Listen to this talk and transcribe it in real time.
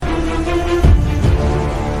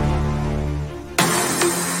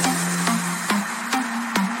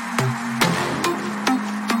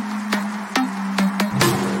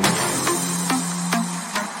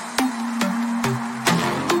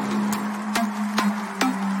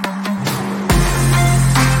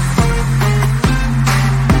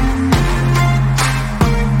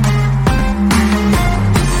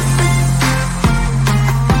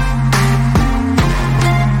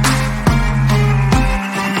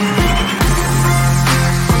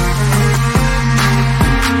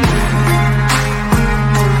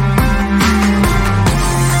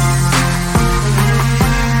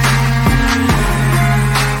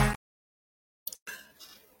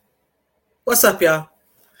What's up, y'all?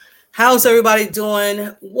 How's everybody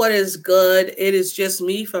doing? What is good? It is just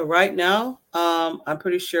me for right now. I'm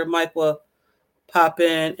pretty sure Mike will pop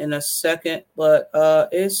in a second, but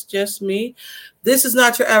it's just me. This is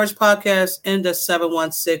not your average podcast in the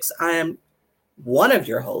 716. I am one of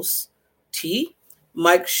your hosts, T.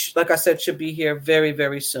 Mike, like I said, should be here very,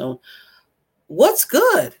 very soon. What's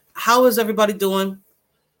good? How is everybody doing?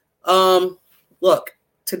 Look,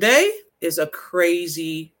 today is a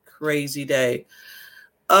crazy day.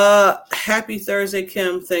 Happy Thursday,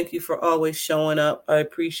 Kim. Thank you for always showing up. I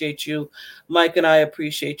appreciate you. Mike and I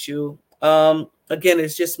appreciate you. Again,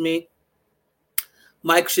 it's just me.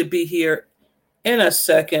 Mike should be here in a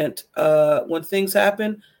second. When things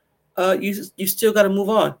happen, you still got to move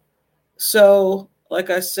on. So,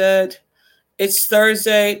 like I said, it's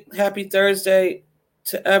Thursday. Happy Thursday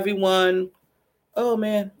to everyone. Oh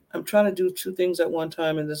man, I'm trying to do two things at one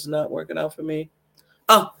time and this is not working out for me.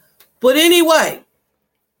 But anyway,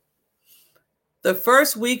 the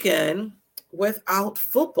first weekend without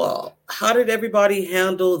football. How did everybody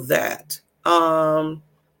handle that?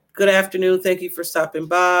 Good afternoon. Thank you for stopping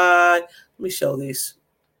by. Let me show these.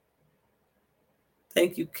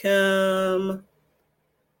 Thank you, Kim.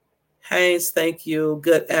 Haynes, thank you.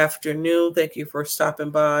 Good afternoon. Thank you for stopping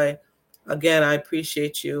by. Again, I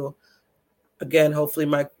appreciate you. Again, hopefully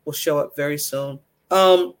Mike will show up very soon.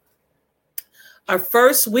 Our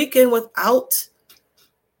first weekend without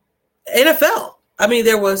NFL. I mean,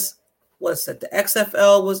 there was, what's it? The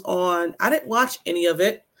XFL was on. I didn't watch any of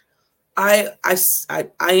it. I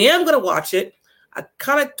am going to watch it. I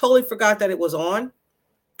kind of totally forgot that it was on.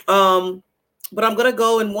 But I'm going to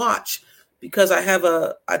go and watch because I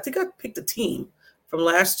think I picked a team from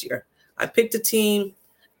last year. I picked a team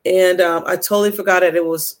and I totally forgot that it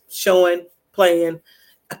was playing.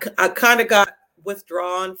 I kind of got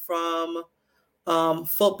withdrawn from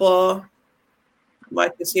football.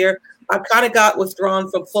 Mike is here. I kind of got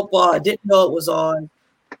withdrawn from football. I didn't know it was on.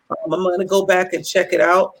 I'm going to go back and check it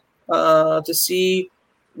out to see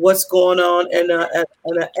what's going on in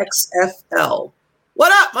the XFL.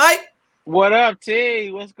 What up, Mike? What up,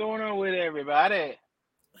 T? What's going on with everybody?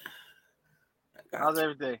 How's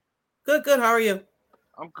everything? Good. How are you?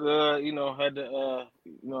 I'm good. Had to,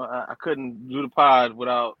 I couldn't do the pod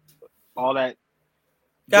without all that.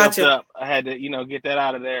 Gotcha. Up. I had to, get that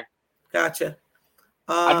out of there. Gotcha.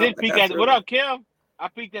 I did peek at it. What up, Kim? I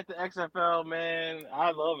peeked at the XFL, man.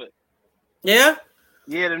 I love it. Yeah?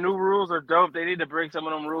 Yeah, the new rules are dope. They need to bring some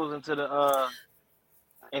of them rules into the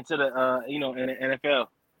in the NFL.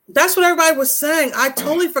 That's what everybody was saying. I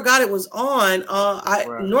totally forgot it was on.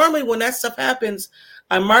 Right. Normally when that stuff happens,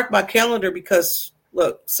 I mark my calendar because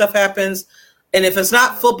look, stuff happens, and if it's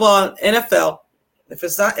not football, NFL, if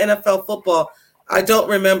it's not NFL football, I don't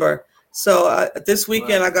remember. So this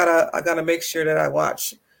weekend, right. I gotta make sure that I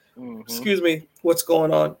watch. Mm-hmm. Excuse me, what's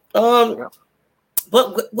going on?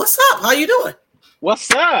 But what's up? How you doing?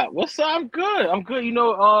 What's up? I'm good.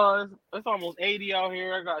 It's almost 80 out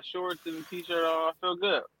here. I got shorts and a t-shirt on. I feel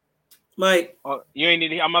good. Mike, you ain't need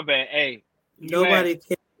to. I'm my bad. Hey, nobody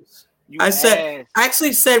cares. I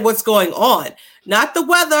actually said what's going on, not the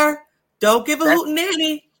weather. Don't give a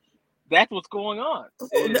hootenanny. That's what's going on.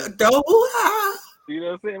 Don't hoo-ha. You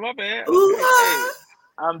know what I'm saying? My bad. Okay. Hey,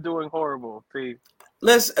 I'm doing horrible, P.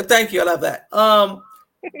 Thank you. I love that. I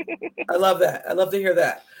love that. I love to hear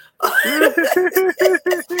that.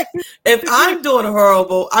 If I'm doing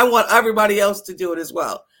horrible, I want everybody else to do it as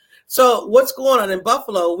well. So what's going on in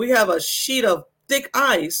Buffalo? We have a sheet of thick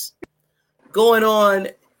ice going on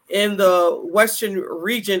in the western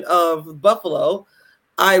region of Buffalo.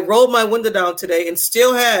 I rolled my window down today and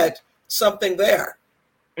still had something there.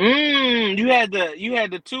 You had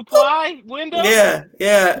the 2-ply window? Yeah.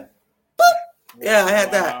 Yeah, I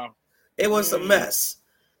had that. It was a mess.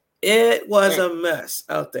 It was a mess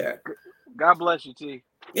out there. God bless you, T.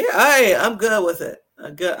 Yeah, I'm good with it.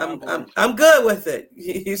 I'm good with it.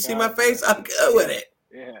 You see my face? I'm good with it.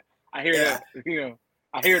 Yeah, I hear that.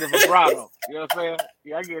 I hear the vibrato. You know what I'm saying?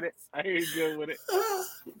 Yeah, I get it. I hear you good with it.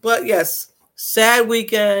 But yes, sad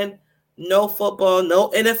weekend. No football, no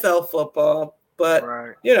NFL football. But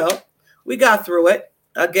right. We got through it.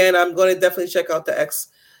 Again, I'm going to definitely check out it's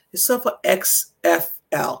stuff for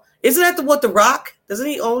XFL. Isn't that what The Rock? Doesn't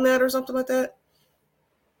he own that or something like that?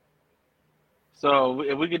 So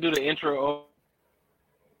if we could do the intro.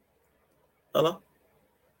 Hello?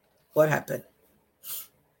 What happened?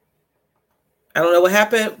 I don't know what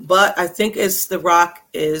happened, but I think it's The Rock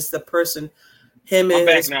is the person. I'm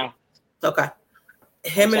back now. Okay.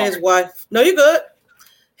 Him and his wife. No, you're good.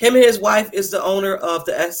 Him and his wife is the owner of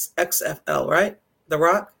the XFL, right? The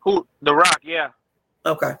Rock? Who? The Rock, yeah.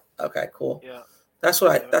 Okay. Okay, cool. Yeah. That's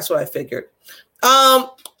what I figured.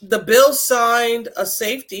 The Bills signed a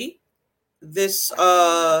safety this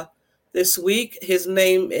week. His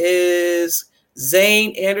name is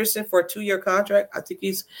Zane Anderson for a 2-year contract. I think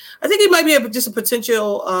he might be just a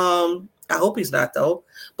potential. I hope he's not though,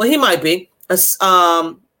 but he might be a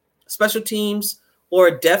special teams or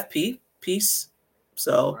a depth piece.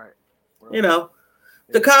 So, right.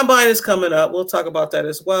 The combine is coming up. We'll talk about that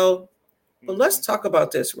as well. But let's talk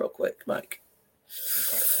about this real quick, Mike.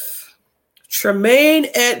 Okay. Tremaine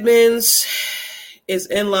Edmonds is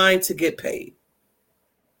in line to get paid.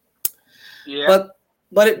 Yeah.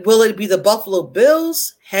 But will it be the Buffalo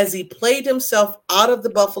Bills? Has he played himself out of the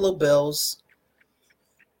Buffalo Bills?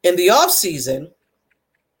 In the offseason,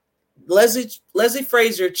 Leslie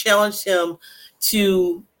Frazier challenged him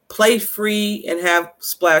to play free and have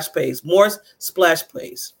more splash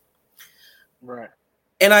plays. Right.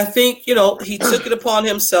 And I think, he took it upon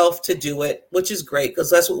himself to do it, which is great because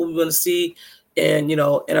that's what we want to see in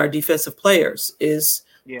our defensive players is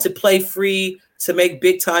to play free, to make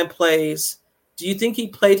big time plays. Do you think he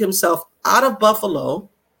played himself out of Buffalo?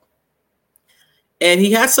 And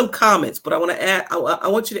he had some comments, but I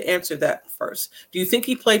want you to answer that first. Do you think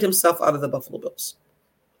he played himself out of the Buffalo Bills?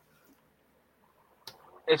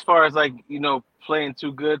 As far as playing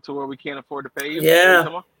too good to where we can't afford to pay you?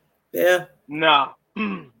 Yeah. Yeah. No.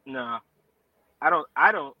 No.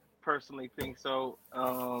 I don't personally think so.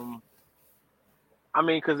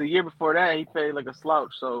 Because the year before that he played like a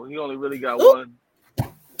slouch, so he only really got one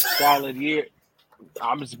solid year.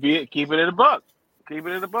 I'm just keeping it a buck.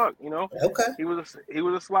 Keeping it a buck, Okay. He was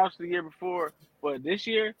a slouch the year before, but this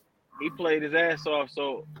year he played his ass off.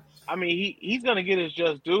 So he's gonna get his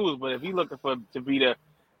just dues, but if he's looking to be the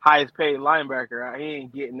highest paid linebacker, he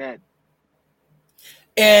ain't getting that.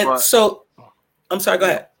 And so I'm sorry, go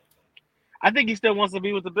ahead. I think he still wants to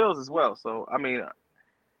be with the Bills as well. So I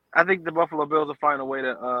think the Buffalo Bills will find a way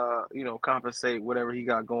to compensate whatever he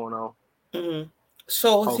got going on. Mm-hmm.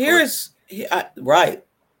 So right.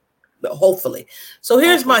 Hopefully. So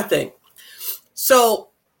here's my thing. So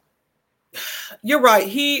you're right.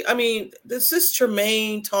 This is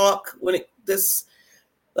Tremaine talk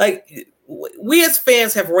we as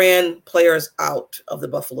fans have ran players out of the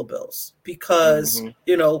Buffalo Bills because,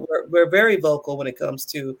 we're very vocal when it comes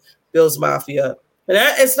to Bills Mafia. And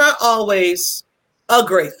it's not always a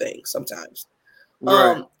great thing sometimes.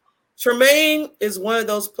 Right. Tremaine is one of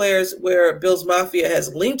those players where Bills Mafia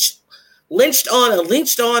has lynched on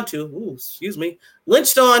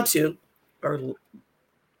to, or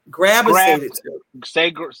gravitated to. Say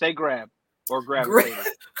grab or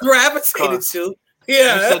gravitated to.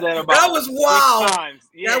 Yeah, that was wild.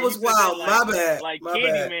 Yeah, that was wild. My bad. Like my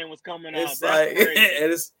Candyman was coming out.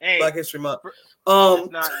 It's it's Black History Month.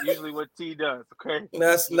 That's not usually what T does. Okay,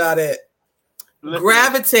 that's not it.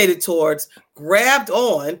 Gravitated towards, grabbed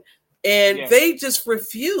on, and they just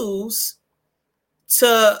refuse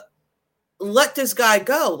to let this guy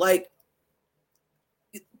go. Like,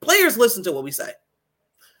 players listen to what we say.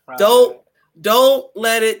 Right. Don't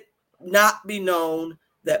let it not be known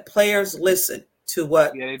that players listen to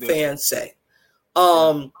what fans say.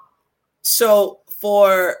 So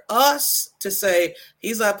for us to say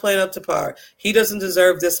he's not playing up to par, he doesn't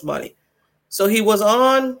deserve this money. So he was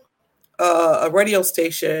on a radio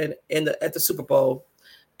station at the Super Bowl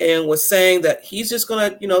and was saying that he's just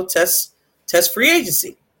going to, test free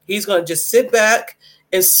agency. He's going to just sit back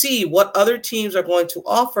and see what other teams are going to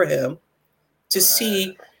offer him to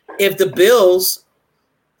see if the Bills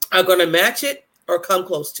are going to match it or come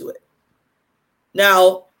close to it.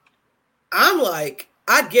 Now, I'm like,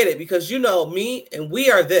 I get it because me and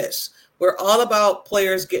we are this. We're all about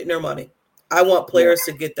players getting their money. I want players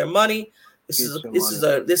to get their money. This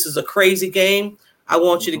is a crazy game. I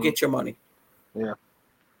want you to get your money. Yeah.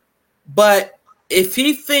 But if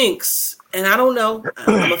he thinks, and I don't know,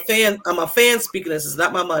 I'm a fan speaking this, it's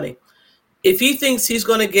not my money. If he thinks he's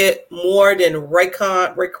going to get more than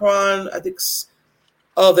Raekwon, I think,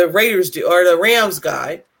 the Raiders do, or the Rams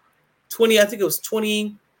guy, 20, I think it was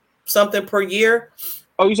 20 something per year.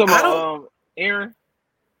 Oh, you talking about Aaron?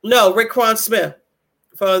 No, Raekwon Smith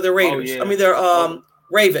for the Raiders. Oh, yeah. I mean, they're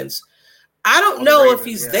Ravens. I don't know if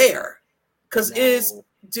he's there. Because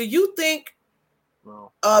do you think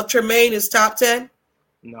Tremaine is top 10?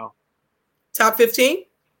 No. Top 15?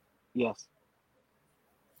 Yes.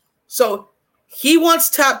 So he wants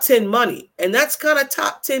top 10 money, and that's kind of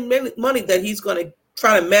top 10 money that he's going to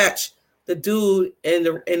try to match the dude in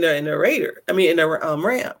the Raider. I mean, in the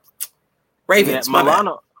Ravens. Yeah,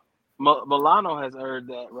 Milano has earned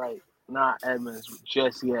that right, not Edmonds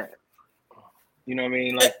just yet. You know what I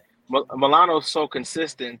mean? Like Milano's so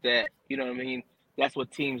consistent that, you know what I mean, that's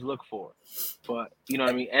what teams look for. But, you know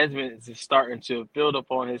what I mean, Edmonds is starting to build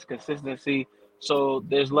upon his consistency. So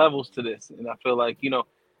there's levels to this. And I feel like,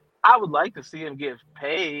 I would like to see him get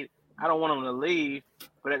paid. I don't want him to leave.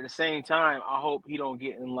 But at the same time, I hope he don't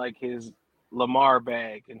get in like his Lamar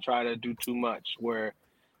bag and try to do too much, where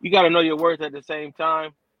you got to know your worth at the same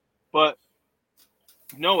time. But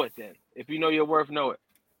know it then. If you know your worth, know it.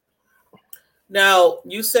 Now,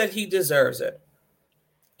 you said he deserves it.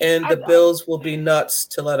 And the Bills will be nuts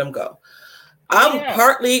to let him go.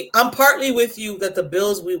 I'm partly with you that the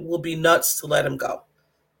Bills will be nuts to let him go.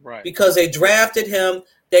 Right. Because they drafted him,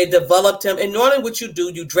 they developed him. And normally what you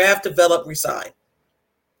do, you draft, develop, resign.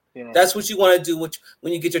 Yeah. That's what you want to do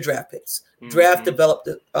when you get your draft picks. Mm-hmm. Draft, develop,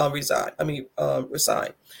 resign. Resign.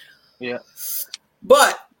 Yeah.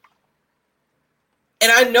 But,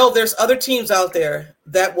 and I know there's other teams out there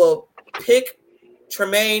that will pick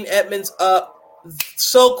Tremaine Edmonds up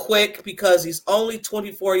so quick because he's only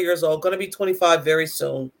 24 years old, going to be 25 very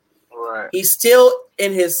soon. Right. He's still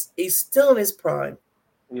in his prime.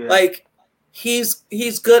 Yeah. Like he's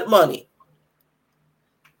good money.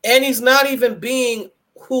 And he's not even being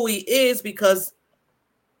who he is because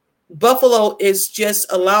Buffalo is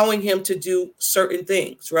just allowing him to do certain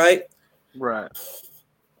things, right? Right.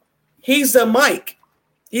 He's the Mike.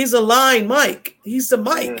 He's a line Mike. He's the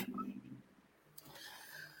Mike. Yeah.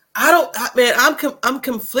 I'm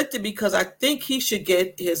conflicted because I think he should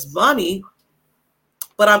get his money,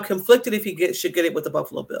 but I'm conflicted if he should get it with the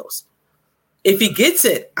Buffalo Bills. If he gets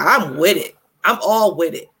it, I'm with it. I'm all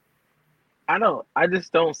with it. I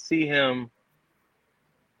just don't see him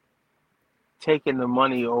taking the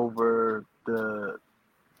money over the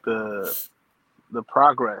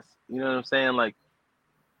progress. You know what I'm saying? Like,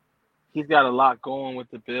 he's got a lot going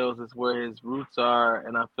with the Bills. It's where his roots are,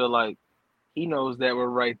 and I feel like he knows that we're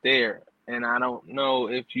right there. And I don't know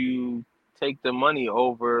if you take the money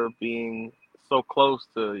over being so close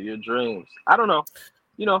to your dreams. I don't know.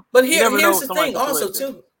 But here's the thing also,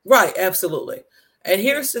 too. Right, absolutely. And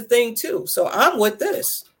here's the thing, too. So I'm with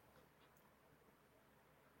this.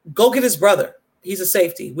 Go get his brother. He's a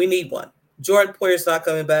safety. We need one. Jordan Poyer's not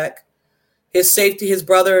coming back. His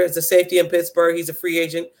brother is a safety in Pittsburgh. He's a free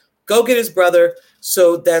agent. Go get his brother.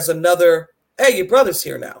 So there's another, hey, your brother's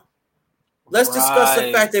here now. Let's discuss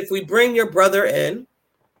the fact that if we bring your brother in,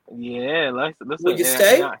 let's will you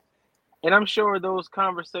stay? And I'm sure those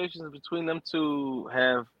conversations between them two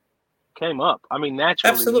have came up. I mean,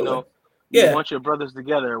 naturally, absolutely. You want your brothers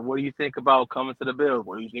together. What do you think about coming to the Bills?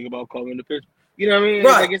 What do you think about coming to Pittsburgh? You know what I mean?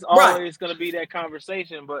 Right. Like, it's always going to be that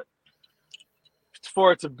conversation, but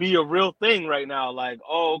for it to be a real thing right now, like,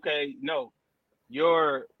 oh, okay, no,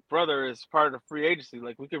 your brother is part of the free agency.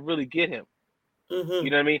 Like, we could really get him. Mm-hmm.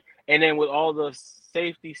 You know what I mean? And then with all the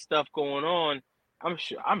safety stuff going on,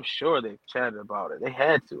 I'm sure they've chatted about it. They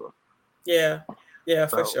had to. Yeah,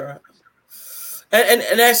 for sure.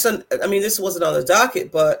 And that's this wasn't on the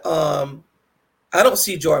docket, but I don't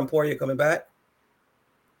see Jordan Poyer coming back.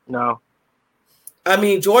 No.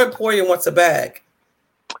 Jordan Poyer wants a bag,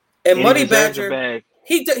 and Money Badger,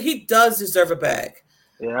 he does deserve a bag.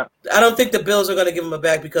 Yeah. I don't think the Bills are going to give him a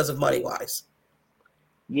bag because of money wise.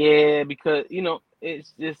 Yeah, because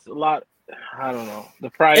it's just a lot. I don't know the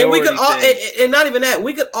priority. And we could all, and not even that.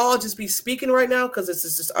 We could all just be speaking right now because this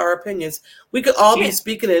is just our opinions. We could all be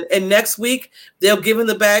speaking, and next week they'll give him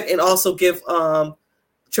the bag and also give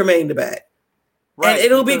Tremaine the bag, right? And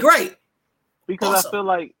it'll be great. Because awesome. I feel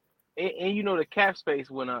like, and the cap space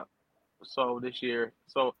went up so this year,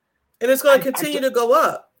 and it's going to continue to go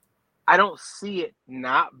up. I don't see it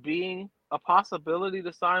not being a possibility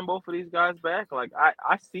to sign both of these guys back. Like,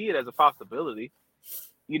 I see it as a possibility.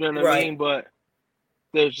 You know what I mean? But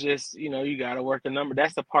there's just, you got to work a number.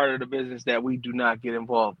 That's the part of the business that we do not get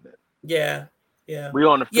involved in. Yeah. We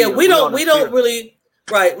on the field. Yeah, we don't really,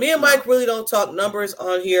 right. Me and Mike really don't talk numbers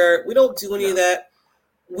on here. We don't do any of that.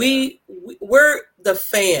 We're the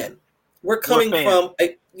fan. We're coming from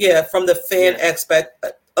the fan aspect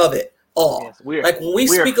of it all. Yes, like when we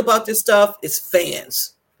speak about this stuff, it's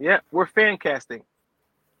fans. Yeah, we're fan casting.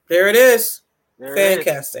 There it is. Fan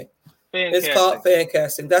casting. It's called fan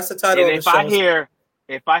casting. That's the title of the show.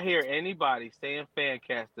 If I hear anybody saying fan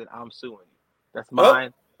casting, I'm suing you. That's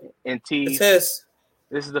mine. And T's. It's his.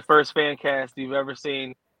 This is the first fan cast you've ever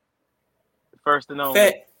seen. First and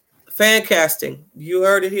only. Fan casting. You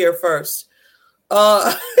heard it here first.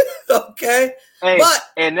 Okay. Hey,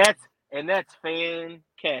 and that's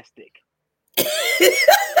fantastic.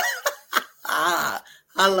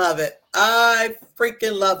 I love it. I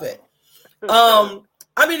freaking love it.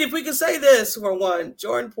 If we could say this for one,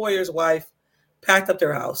 Jordan Poyer's wife packed up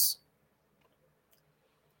their house.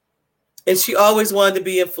 And she always wanted to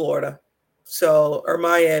be in Florida, so or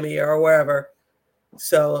Miami or wherever.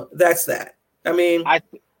 So that's that. I mean,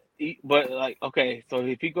 but like, okay, so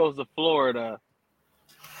if he goes to Florida,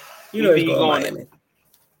 you know he's he going to going. Miami.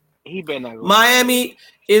 He better not go. Miami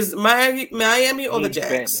is Miami or the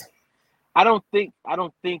Jags. I don't think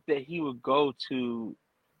that he would go to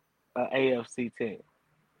an AFC team.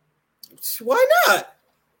 Why not?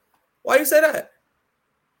 Why do you say that?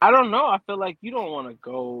 I don't know. I feel like you don't want to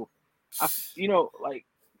go. Like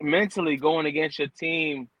mentally going against your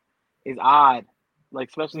team is odd. Like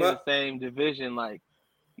especially in the same division. Like,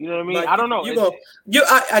 you know what I mean? Like, I don't know.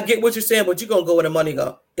 I get what you're saying, but you're gonna go where the money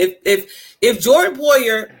go. If Jordan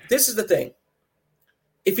Poyer, this is the thing.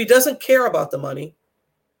 If he doesn't care about the money,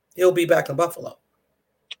 he'll be back in Buffalo.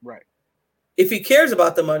 Right. If he cares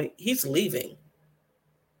about the money, he's leaving.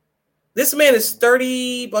 This man is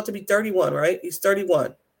 30, about to be 31, right? He's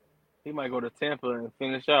 31. He might go to Tampa and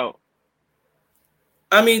finish out.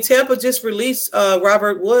 I mean, Tampa just released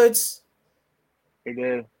Robert Woods. They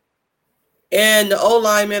did. And the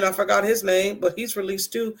O-lineman, I forgot his name, but he's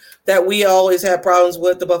released too, that we always had problems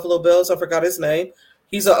with, the Buffalo Bills. I forgot his name.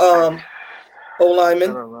 He's a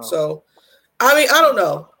O-lineman. So, I mean, I don't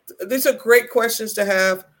know. These are great questions to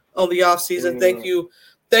have on the offseason. Yeah.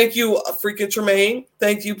 Thank you, freaking Tremaine.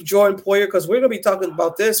 Thank you, Jordan Poyer, because we're going to be talking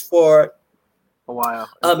about this for a while.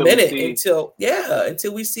 A minute until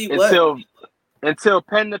we see until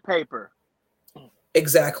pen to paper.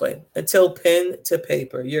 Exactly. Until pen to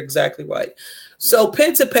paper. You're exactly right. So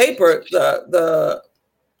pen to paper, the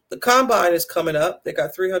combine is coming up. They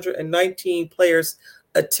got 319 players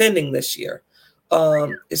attending this year.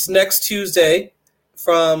 It's next Tuesday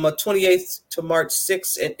from 28th to March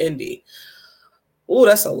 6th in Indy. Oh,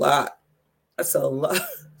 that's a lot. That's a lot.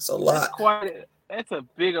 That's a lot. That's a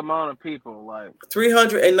big amount of people. Like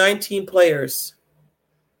 319 players.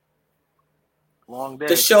 Long day.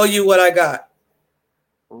 To show you what I got.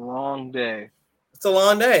 Long day. It's a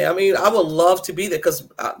long day. I mean, I would love to be there because,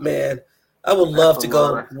 man, I would love to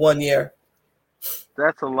go 1 year.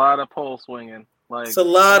 That's a lot of pole swinging. Like it's a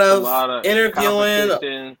lot of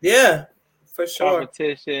interviewing. Yeah, for sure.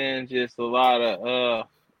 Competition, just a lot of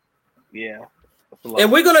yeah.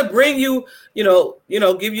 And we're gonna bring you,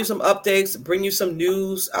 give you some updates, bring you some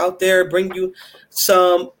news out there, bring you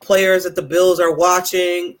some players that the Bills are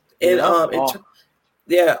watching, and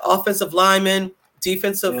offensive linemen,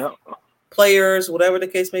 defensive players, whatever the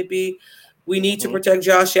case may be. We need to protect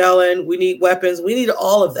Josh Allen. We need weapons. We need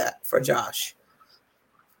all of that for Josh.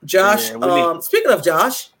 Speaking of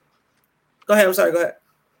Josh, go ahead. I'm sorry. Go ahead.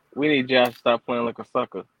 We need Josh to stop playing like a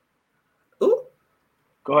sucker. Ooh.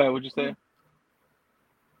 Go ahead. What'd you say?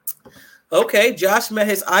 Okay, Josh met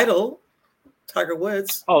his idol, Tiger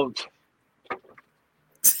Woods. Oh.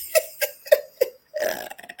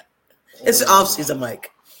 It's the off season,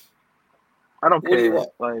 Mike. I don't care.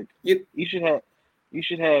 Like you should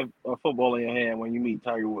have a football in your hand when you meet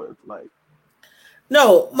Tiger Woods. Like,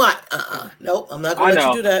 no, no, I'm not gonna let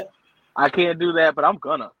you do that. I can't do that, but I'm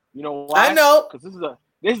gonna. You know why? I know, because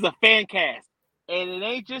this is a fan cast, and it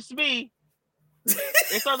ain't just me.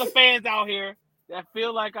 There's other fans out here that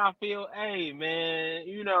feel like I feel. Hey, man,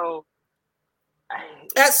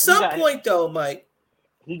 at some point though, Mike,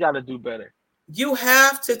 he got to do better. You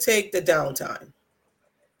have to take the downtime.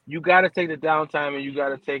 You got to take the downtime, and you got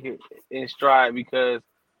to take it in stride because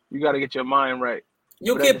you got to get your mind right.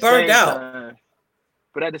 You'll get burned out.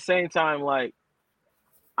 But at the same time, like,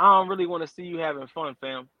 I don't really want to see you having fun,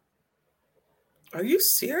 fam. Are you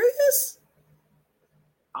serious?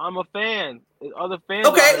 I'm a fan. There's other fans.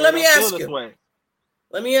 Okay, let me ask you.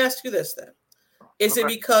 Let me ask you this then. Is it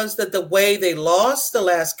because that the way they lost the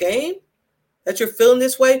last game that you're feeling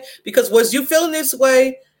this way? Because was you feeling this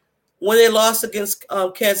way when they lost against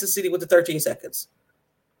Kansas City with the 13 seconds?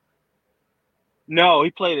 No,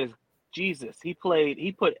 he played as Jesus. He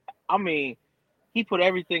put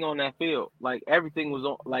everything on that field. Like everything was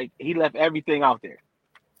on, like he left everything out there.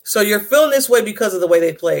 So you're feeling this way because of the way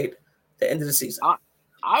they played at the end of the season?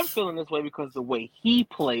 I'm feeling this way because of the way he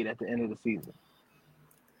played at the end of the season.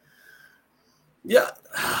 Yeah.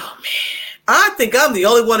 Oh, man. I think I'm the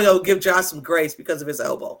only one to go give Josh some grace because of his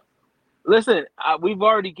elbow. Listen, we've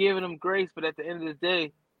already given him grace, but at the end of the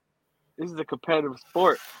day, this is a competitive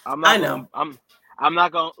sport. I'm not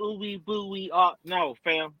going ooey booey. No,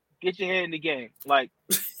 fam, get your head in the game. Like,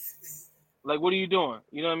 what are you doing?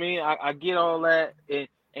 You know what I mean? I get all that, and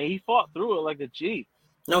he fought through it like a G.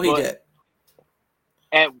 No, he did.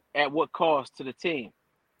 At what cost to the team?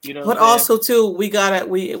 You know. But also too,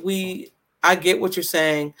 I get what you're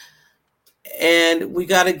saying. And we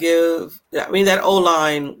got to give. I mean, that O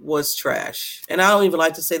line was trash, and I don't even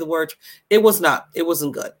like to say the word. It was not. It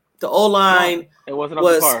wasn't good. The O line it wasn't up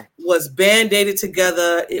to par. Was band-aided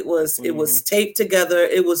together. It was taped together.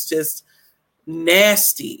 It was just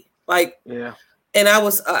nasty. Like, yeah. And I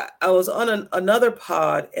was on another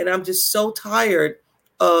pod, and I'm just so tired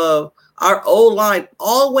of our O line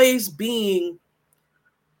always being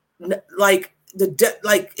like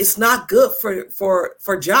like it's not good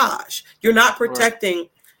for Josh. You're not protecting. Right.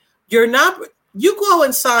 You're not. You go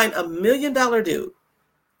and sign $1 million dude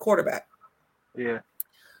quarterback. Yeah.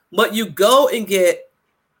 But you go and get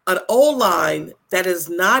an O line that is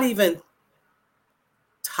not even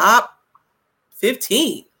top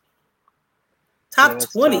 15, top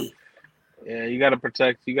 20. Tough. Yeah, you got to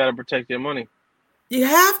protect. You got to protect your money. You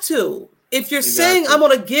have to. If you're saying I'm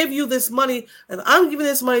going to give you this money, and I'm giving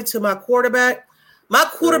this money to my quarterback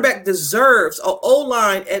deserves an O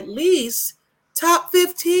line at least top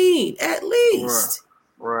 15, at least.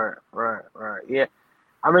 Right. Yeah,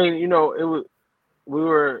 I mean, we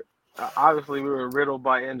were riddled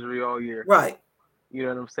by injury all year. Right. You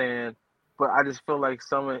know what I'm saying? But I just feel like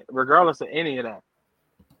regardless of any of that,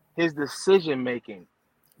 his decision making.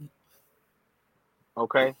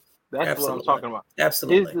 Okay. That's Absolutely. What I'm talking about.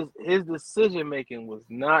 Absolutely. His decision making was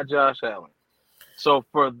not Josh Allen. So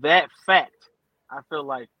for that fact, I feel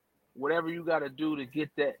like whatever you got to do to get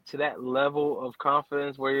that to that level of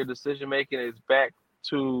confidence where your decision making is back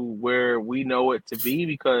to where we know it to be,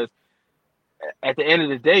 because at the end of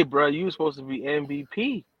the day, bro, you're supposed to be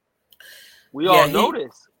MVP. We all know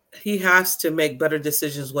this. He has to make better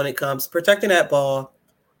decisions when it comes protecting that ball.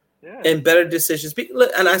 Yeah. And better decisions.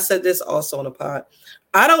 And I said this also on the pod.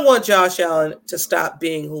 I don't want Josh Allen to stop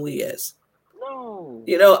being who he is. No.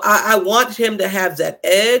 I want him to have that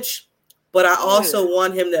edge, but I also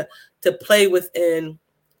want him to play within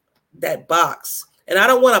that box. And I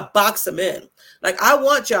don't want to box him in. Like, I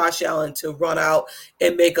want Josh Allen to run out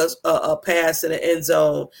and make a pass in the end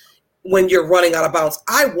zone when you're running out of bounds.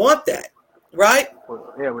 I want that, right?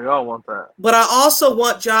 Yeah, we all want that. But I also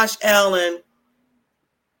want Josh Allen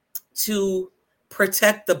to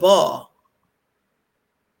protect the ball.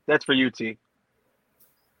 That's for you, T.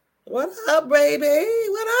 What up, baby?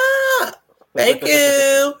 What up? Thank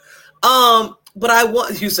you. But I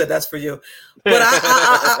want, you said that's for you. But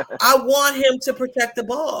I want him to protect the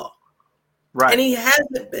ball. Right. And he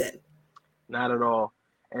hasn't been. Not at all.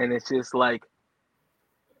 And it's just like,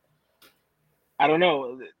 I don't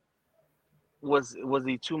know. Was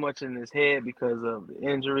he too much in his head because of the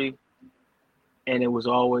injury? And it was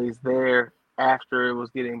always there after it was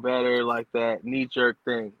getting better, like that knee-jerk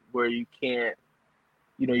thing where you can't,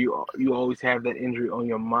 you always have that injury on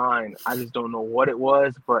your mind. I just don't know what it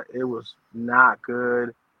was, but it was not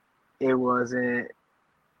good. It wasn't.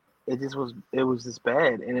 It was just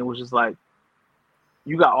bad, and it was just like,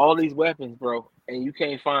 you got all these weapons, bro, and you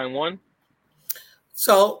can't find one.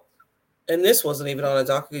 So, and this wasn't even on the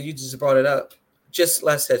docket. You just brought it up. Just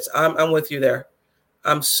less hits. I'm with you there.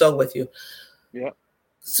 I'm so with you. Yeah.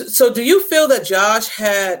 So do you feel that Josh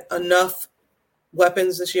had enough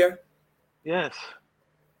weapons this year? Yes.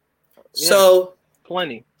 So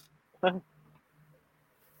plenty.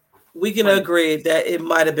 We can agree that it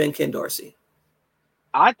might have been Ken Dorsey.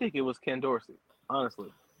 I think it was Ken Dorsey,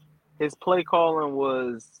 honestly. His play calling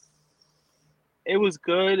was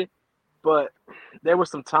good, but there were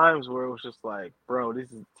some times where it was just like, bro,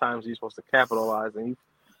 these are times you're supposed to capitalize, and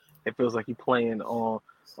it feels like you're playing on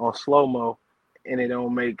slow-mo. And it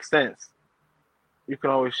don't make sense. You can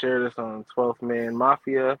always share this on 12th Man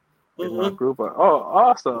Mafia in my group. Oh,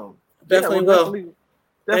 awesome. Definitely will.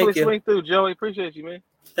 Definitely swing through, Joey. Appreciate you, man.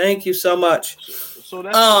 Thank you so much. So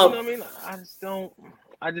that's, what I mean?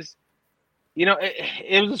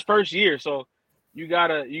 It was his first year. So you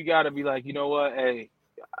gotta be like, you know what? Hey,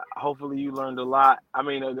 hopefully you learned a lot. I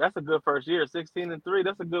mean, that's a good first year. 16-3.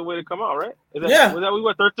 That's a good way to come out, right? Was that we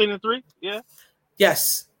were 13-3? Yeah.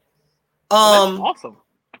 Yes. That's awesome.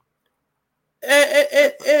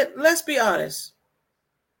 And let's be honest.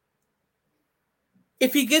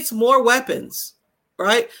 If he gets more weapons,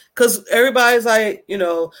 right? Because everybody's like,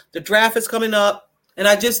 the draft is coming up. And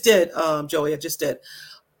I just did, Joey, I just did.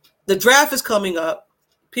 The draft is coming up.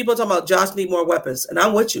 People are talking about Josh need more weapons. And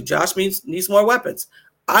I'm with you. Josh needs more weapons.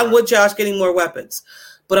 I'm with Josh getting more weapons.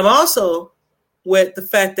 But I'm also with the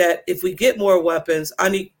fact that if we get more weapons, I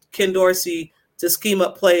need Ken Dorsey to scheme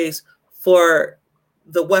up plays for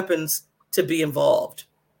the weapons to be involved.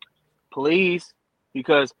 Please,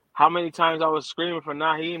 because how many times I was screaming for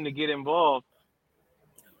Naheem to get involved.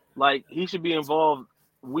 Like, he should be involved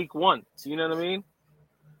week 1. You know what I mean?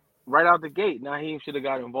 right out the gate, Naheem should have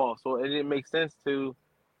got involved. So it didn't make sense to.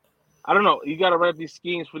 I don't know. You got to write these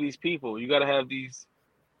schemes for these people. You got to have these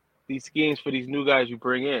schemes for these new guys you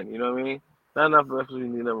bring in. You know what I mean? Not enough referees. We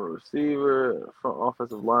need another receiver. Front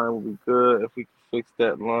offensive line will be good if we can fix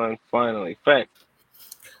that line finally. Fact.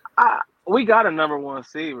 We got a number one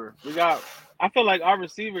receiver. I feel like our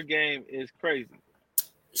receiver game is crazy.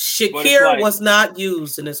 Shakir was not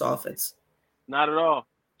used in this offense. Not at all.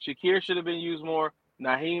 Shakir should have been used more.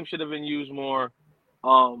 Naheem should have been used more.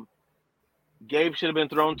 Gabe should have been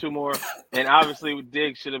thrown to more. And obviously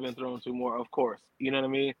Diggs should have been thrown to more, of course. You know what I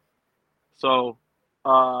mean? So,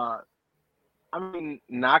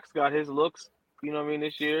 Knox got his looks, you know what I mean,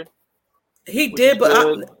 this year. He did,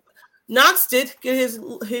 but Knox did get his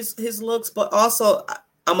looks, but also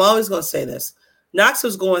I'm always going to say this. Knox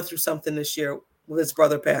was going through something this year with his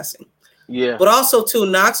brother passing. Yeah. But also, too,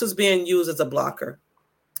 Knox was being used as a blocker.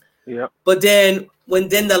 Yeah. But then when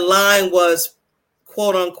the line was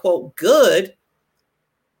quote unquote good,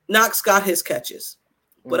 Knox got his catches.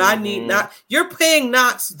 But I need not. You're paying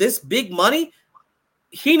Knox this big money.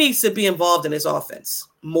 He needs to be involved in his offense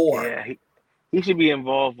more. Yeah, he should be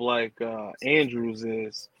involved like Andrews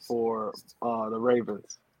is for the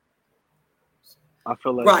Ravens. I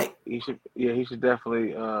feel like he should. Yeah, he should definitely.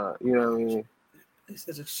 You know what I mean?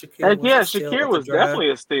 Shakir was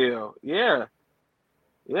definitely a steal. Yeah.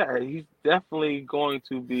 Yeah, he's definitely going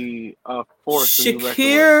to be a force.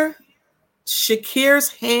 Shakir's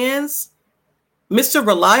hands, Mr.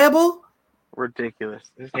 Reliable.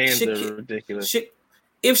 Ridiculous. His hands are ridiculous.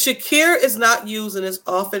 If Shakir is not used in his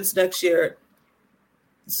offense next year,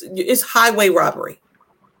 it's highway robbery.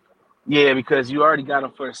 Yeah, because you already got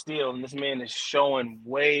him for a steal, and this man is showing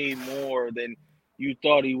way more than you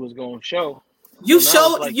thought he was going to show. You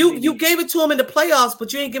gave it to him in the playoffs,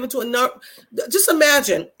 but you ain't give it to him. Just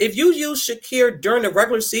imagine if you use Shakir during the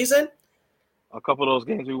regular season. A couple of those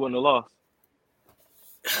games we wouldn't have lost.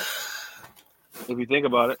 If you think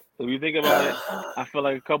about it, I feel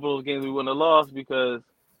like a couple of those games we wouldn't have lost because.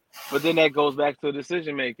 But then that goes back to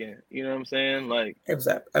decision making. You know what I'm saying? Like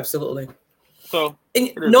absolutely. So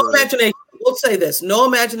no imagination. We'll say this: no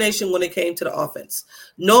imagination when it came to the offense.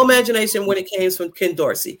 No imagination when it came from Ken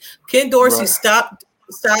Dorsey. Ken Dorsey stopped.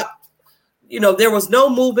 You know, there was no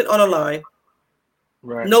movement on the line.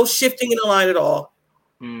 Right. No shifting in the line at all.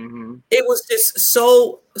 Mm-hmm. It was just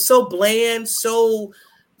so bland, so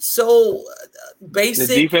basic.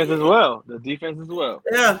 The defense as well.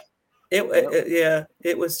 Yeah.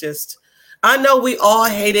 It was just. I know we all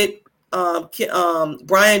hated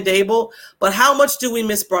Brian Daboll, but how much do we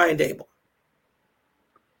miss Brian Daboll?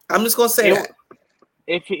 I'm just gonna say that.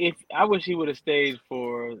 If I wish he would have stayed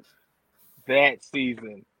for that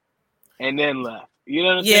season and then left. You know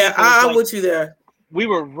what I'm saying? Yeah, I'm with you there. We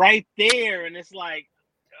were right there, and it's like,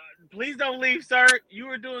 please don't leave, sir. You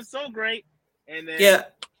were doing so great, and then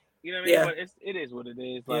you know what I mean. Yeah. But it is what it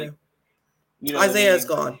is. Like, you know, Isaiah's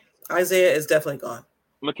gone. Isaiah is definitely gone.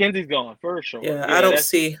 McKenzie's gone for sure. Yeah, I don't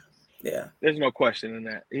see. Yeah, there's no question in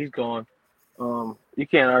that. He's gone. You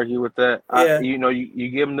can't argue with that. You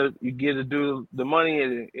give him you get to do the money,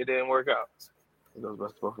 it didn't work out.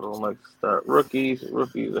 Those Buffalo like to start rookies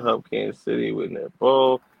to help Kansas City win their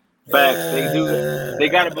bowl. Facts, they do. They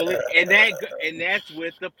gotta believe, and that's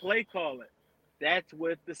with the play calling. That's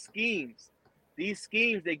with the schemes. These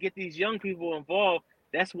schemes, they get these young people involved.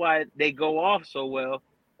 That's why they go off so well.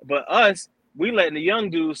 But us, we letting the young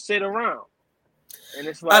dudes sit around, and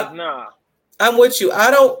it's like, nah. I'm with you. I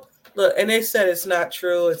don't look, and they said it's not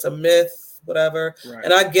true. It's a myth, whatever. Right.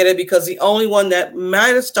 And I get it because the only one that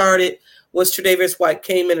might have started was Tre'Davious White.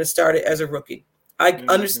 Came in and started as a rookie. I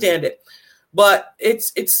understand it, but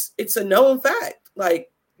it's a known fact.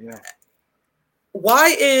 Like,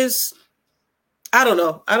 why is I don't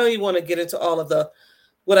know. I don't even want to get into all of the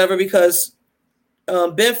whatever because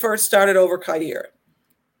Benford started over Kyer.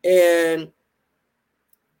 And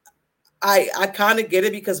I kind of get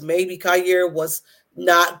it because maybe Kyer was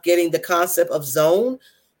not getting the concept of zone,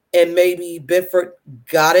 and maybe Benford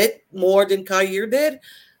got it more than Kyer did.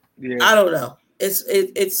 Yeah. I don't know.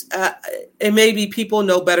 It may be people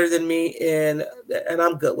know better than me, and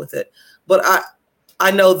I'm good with it. But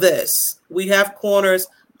I know this: we have corners.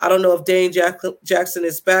 I don't know if Dane Jackson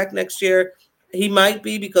is back next year. He might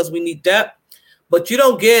be because we need depth. But you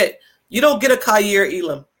don't get a Kyer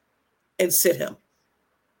Elam and sit him.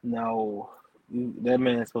 No, that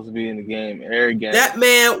man's supposed to be in the game every game. That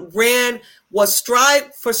man was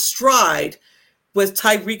stride for stride with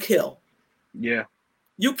Tyreek Hill. Yeah.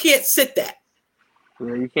 You can't sit that.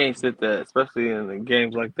 Yeah, you can't sit that, especially in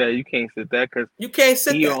games like that. You can't sit that because you can't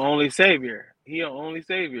sit he's your only savior. He an only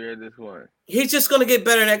savior at this point. He's just going to get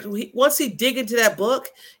better once he dig into that book.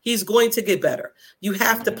 He's going to get better. You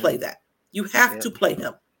have to play that. You have to play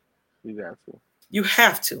him. You got to. You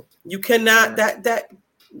have to. You cannot. That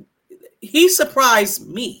he surprised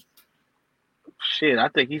me. Shit, I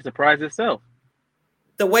think he surprised himself.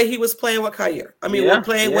 The way he was playing with Kyer. I mean, we're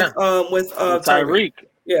playing with Tyreek.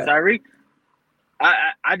 Yeah, Tyreek.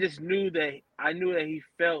 I just knew that. I knew that he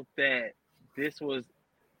felt that this was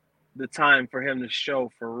the time for him to show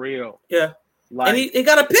for real. Yeah. Like, and he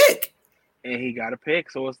got a pick. And he got a pick.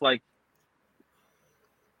 So it's like,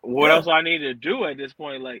 what else do I need to do at this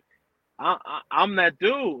point? Like, I'm that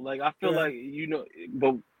dude. Like, I feel like,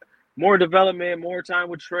 but more development, more time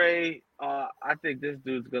with Trey. I think this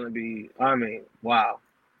dude's going to be, wow.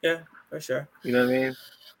 Yeah, for sure. You know what I mean?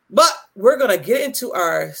 But we're going to get into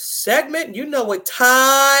our segment. You know what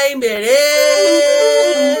time it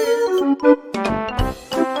is.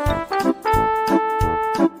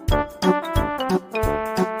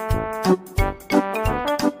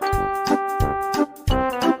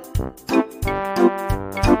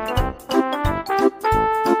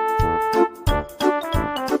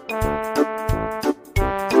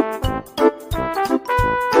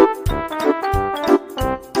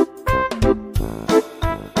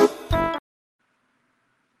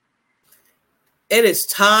 It is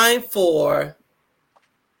time for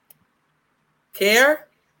Care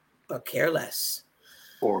or Care Less.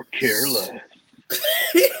 Or Care Less.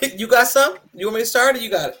 You got some? You want me to start or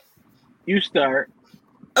you got it? You start.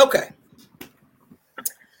 Okay.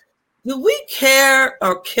 Do we care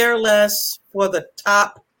or care less for the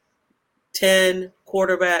top 10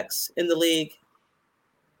 quarterbacks in the league?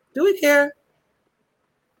 Do we care?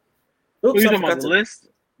 Oops, you talking about the list?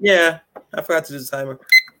 Yeah, I forgot to do the timer.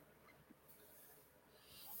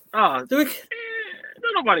 Oh, don't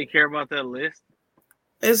nobody care about that list.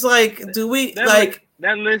 It's like,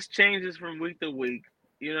 that list changes from week to week.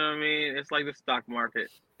 You know what I mean? It's like the stock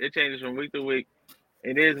market. It changes from week to week.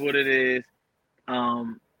 It is what it is.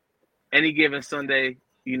 Any given Sunday,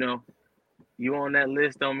 you on that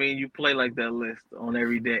list don't mean you play like that list on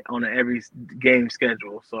every day, on every game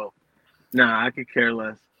schedule. So, nah, I could care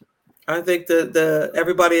less. I think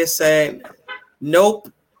everybody is saying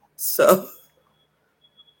nope. So.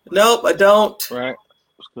 Nope, I don't. Right.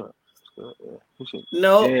 It's good. Yeah.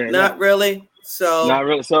 Nope, not really. So not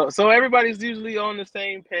really. So everybody's usually on the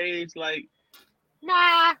same page. Like,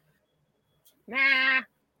 nah.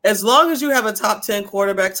 As long as you have a top 10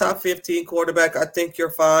 quarterback, top 15 quarterback, I think you're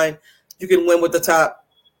fine. You can win with the top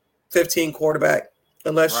 15 quarterback,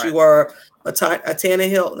 unless you are a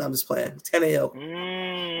Tannehill. No, I'm just playing. Tannehill.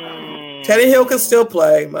 Tannehill can still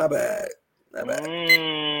play. My bad.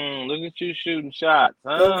 Look at you shooting shots.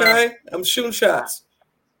 Okay, I'm shooting shots.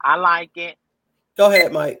 I like it. Go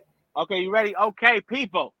ahead, Mike. Okay, you ready? Okay,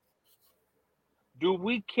 people. Do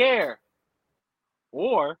we care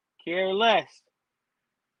or care less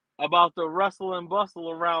about the rustle and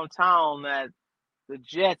bustle around town that the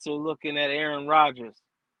Jets are looking at Aaron Rodgers?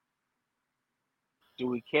 Do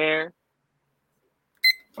we care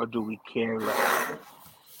or do we care less?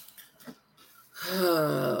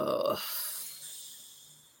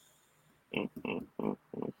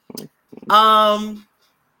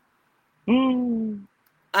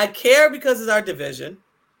 I care because it's our division.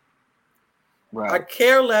 Right. I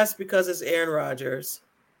care less because it's Aaron Rodgers.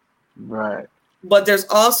 Right. But there's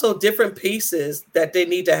also different pieces that they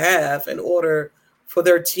need to have in order for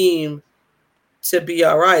their team to be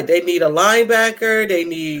all right. They need a linebacker.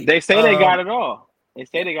 They say they got it all. They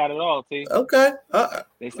say they got it all, T. Okay.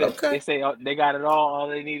 They say they got it all. All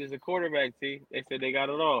they need is a quarterback, T. They said they got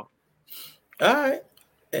it all. All right.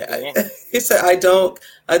 He said, I don't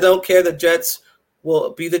care. The Jets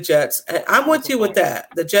will be the Jets. And I'm with you with that.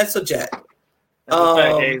 The Jets are Jet.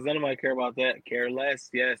 Hey, nobody care about that. Care less,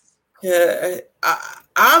 yes. Yeah,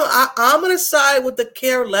 I'm gonna side with the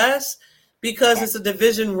care less because it's a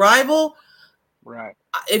division rival. Right.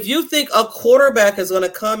 If you think a quarterback is going to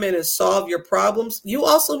come in and solve your problems, you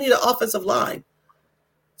also need an offensive line.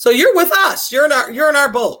 So you're with us. You're in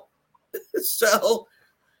our boat. So,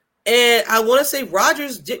 and I want to say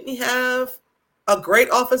Rodgers, didn't he have a great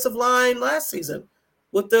offensive line last season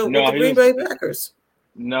with the Green Bay Packers?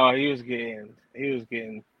 No, he was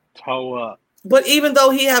getting toe up. But even though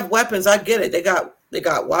he have weapons, I get it. They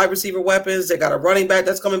got wide receiver weapons. They got a running back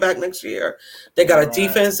that's coming back next year. They got a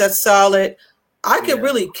defense that's solid. I can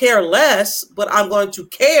really care less, but I'm going to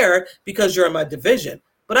care because you're in my division.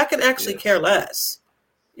 But I can actually care less.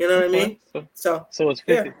 You know what I mean? So it's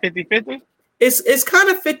 50-50? It's kind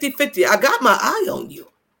of 50-50. I got my eye on you.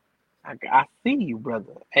 I see you,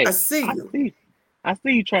 brother. Hey, I see you. I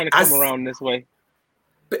see you trying to come around this way.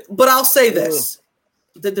 But I'll say this.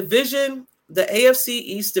 The division, the AFC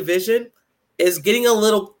East division, is getting a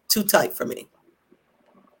little too tight for me.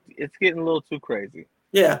 It's getting a little too crazy.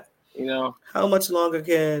 Yeah. You know? How much longer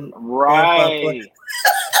can Grandpa play?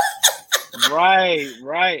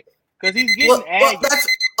 Right. Because he's getting aggy. That's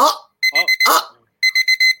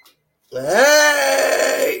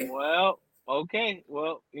Hey. Well, okay.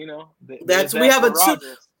 Well, you know, that's we have a two.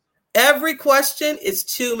 Every question is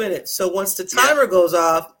 2 minutes. So once the timer goes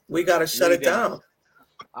off, we got to shut it down.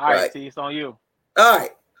 All right, T, it's on you. All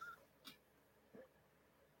right.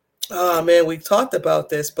 Oh, man, we talked about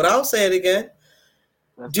this, but I'll say it again.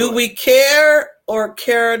 Do we care or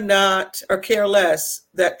care not or care less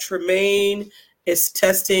that Tremaine is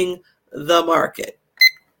testing the market?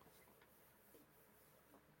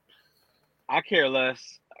 I care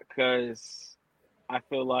less because I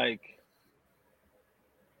feel like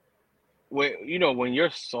when your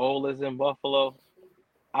soul is in Buffalo,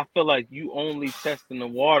 I feel like you only testing the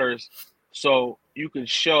waters so you can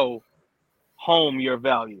show home your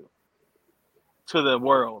value to the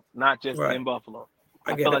world, not just in Buffalo.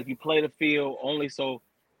 I feel like you play the field only so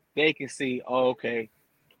they can see, oh, okay,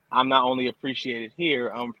 I'm not only appreciated here,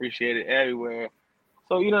 I'm appreciated everywhere.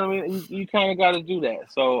 So you know what I mean? You kind of got to do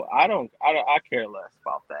that. So I care less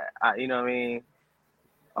about that. You know what I mean?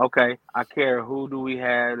 Okay, I care who do we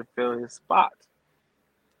have to fill his spot.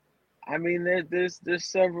 I mean, there's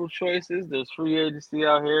several choices. There's free agency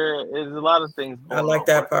out here. There's a lot of things. I like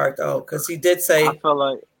that part though, because he did say I feel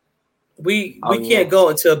like we can't go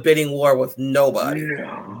into a bidding war with nobody.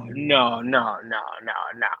 No.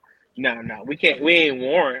 We can't. We ain't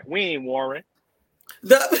warring. We ain't warring.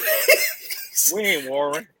 Yeah.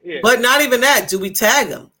 But not even that. Do we tag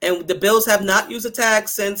him? And the Bills have not used a tag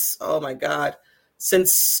since, oh my God,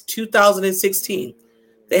 since 2016.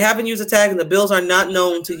 They haven't used a tag, and the Bills are not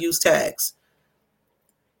known to use tags.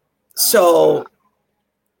 So,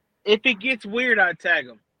 if it gets weird, I'd tag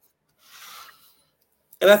him.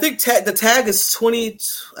 And I think the tag is 20.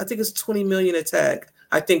 I think it's 20 million a tag.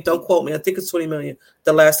 I think. Don't quote me. I think it's 20 million.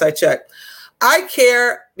 The last I checked. I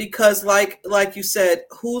care because, like you said,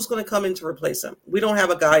 who's going to come in to replace him? We don't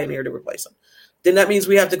have a guy in here to replace him. Then that means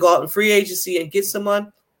we have to go out in free agency and get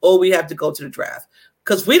someone, or we have to go to the draft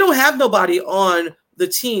because we don't have nobody on the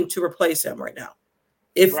team to replace him right now.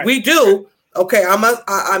 If we do, okay,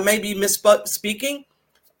 I may be misspeaking,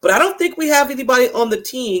 but I don't think we have anybody on the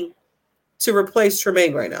team to replace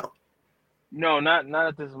Tremaine right now. No, not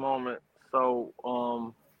at this moment. So,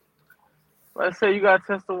 let's say you gotta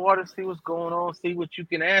test the water, see what's going on, see what you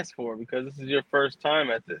can ask for because this is your first time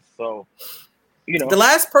at this. So, the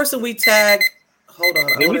last person we tagged. Hold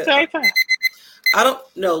on. Did we tag? I don't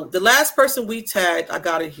know. The last person we tagged, I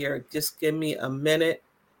got it here. Just give me a minute.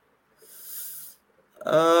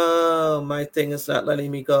 Oh, my thing is not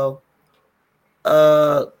letting me go.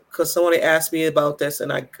 Because somebody asked me about this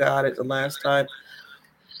and I got it the last time.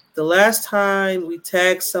 The last time we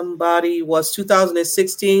tagged somebody was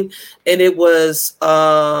 2016, and it was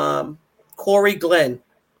Corey Glenn.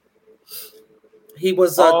 He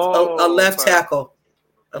was a left tackle.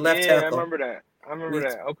 A left tackle. I remember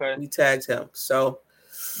that. Okay. We tagged him. So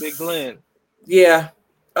Big Glenn. Yeah.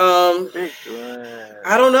 Big Glenn.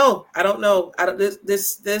 I don't know.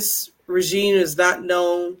 This regime is not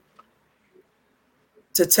known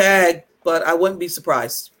to tag, but I wouldn't be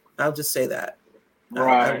surprised. I'll just say that.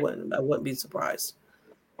 Right. I wouldn't be surprised.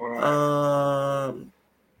 Right.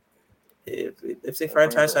 If they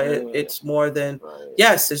franchise, it's more than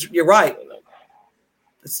yes. You're right.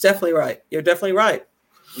 It's definitely right. You're definitely right.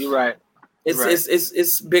 You're right.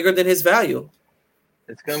 It's bigger than his value.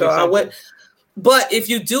 It's gonna be something. I would. But if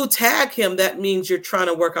you do tag him, that means you're trying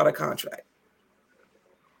to work out a contract.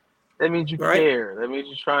 That means you care. That means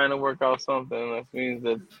you're trying to work out something. That means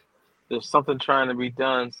that there's something trying to be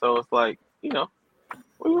done. So it's like, we're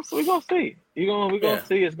gonna see. We're gonna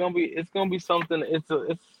see. It's gonna be something.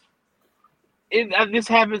 This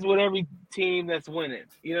happens with every team that's winning.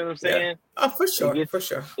 You know what I'm saying? Oh, for sure. For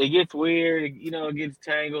sure. It gets weird. It gets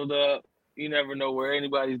tangled up. You never know where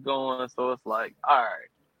anybody's going. So it's like, all right.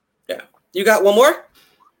 Yeah. You got one more?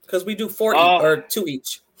 Because we do 4 or 2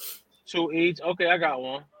 each. 2 each. Okay, I got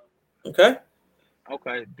one. Okay.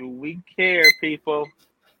 Do we care, people?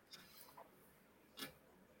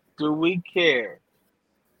 Do we care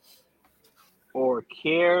or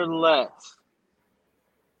care less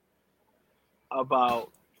about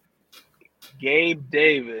Gabe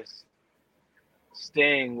Davis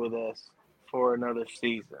staying with us for another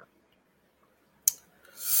season?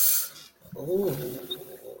 Ooh.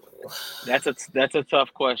 That's a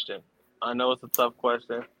tough question. I know it's a tough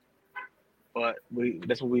question. but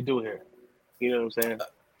that's what we do here. You know what I'm saying?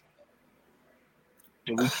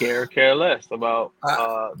 Do we care less about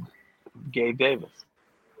Gabe Davis?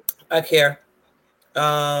 I care.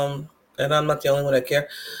 And I'm not the only one that care.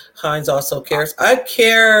 Hines also cares. I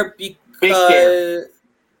care because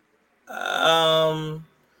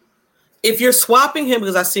if you're swapping him,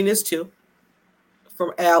 because I've seen this too,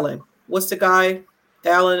 from Allen. What's the guy?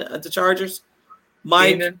 Allen at the Chargers?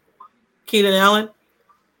 Keenan Allen?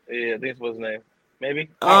 Yeah, I think what's his name. Maybe?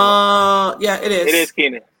 Yeah, it is. It is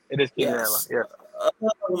Keenan. It is Keenan Allen. Yeah.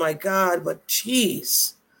 Oh my God, but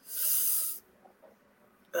jeez.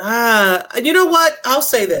 You know what? I'll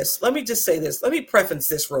say this. Let me just say this. Let me preface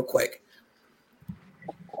this real quick.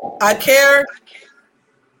 I care,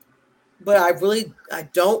 but I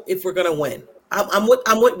don't if we're gonna win. I'm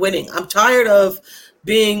with winning. I'm tired of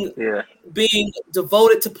being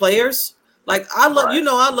devoted to players. Like I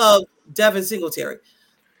love Devin Singletary.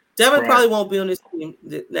 Devin probably won't be on this team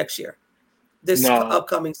next year,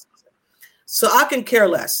 upcoming season. So I can care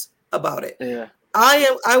less about it. Yeah.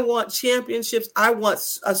 I want championships. I want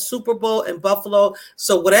a Super Bowl in Buffalo.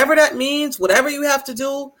 So whatever that means, whatever you have to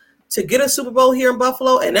do to get a Super Bowl here in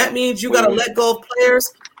Buffalo, and that means you got to let go of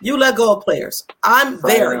players, you let go of players. I'm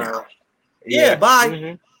there now. Yeah, bye.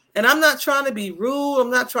 Mm-hmm. And I'm not trying to be rude. I'm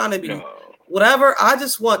not trying to be whatever. I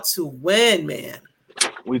just want to win, man.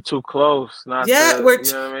 We too close.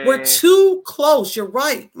 We're too close. You're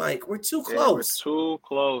right, Mike. We're too close. We're too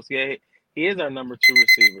close. Yeah, he is our number 2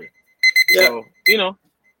 receiver. So,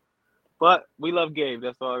 but we love Gabe.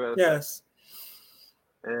 That's all I got to say.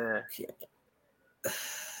 Yeah.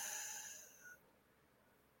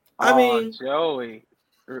 I mean, Joey,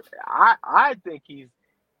 I think he's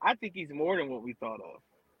more than what we thought of,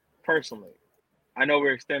 personally. I know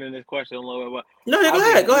we're extending this question a little bit, but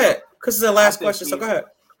go ahead. Because it's the last question, so go ahead.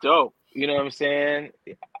 Dope. You know what I'm saying?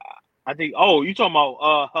 I think. Oh, you talking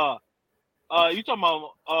about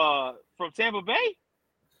from Tampa Bay?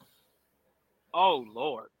 Oh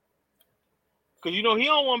Lord, because he don't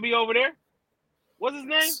want to be over there. What's his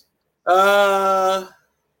name?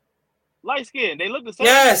 Light skin. They look the same.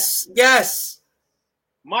 Yes.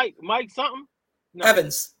 Mike something. No.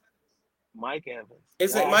 Evans. Mike Evans.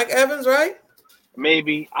 Is it Mike Evans? Right?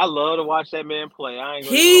 Maybe. I love to watch that man play.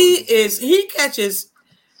 He catches.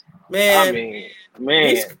 Man. I mean,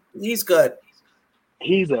 man, he's good.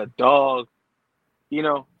 He's a dog.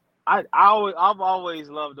 I've always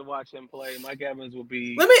loved to watch him play. Mike Evans will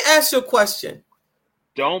be. Let me ask you a question.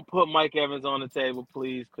 Don't put Mike Evans on the table,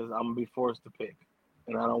 please, because I'm gonna be forced to pick,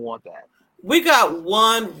 and I don't want that. We got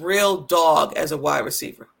one real dog as a wide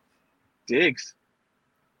receiver. Diggs.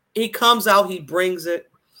 He comes out. He brings it.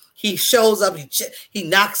 He shows up. He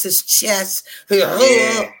knocks his chest.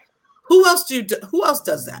 Yeah. Who else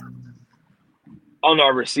does that? On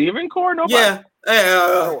our receiving core? Nobody.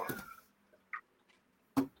 Yeah.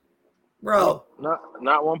 Bro.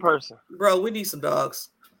 Not one person. Bro, we need some dogs.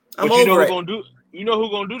 You know who's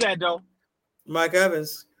gonna do that though? Mike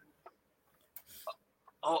Evans.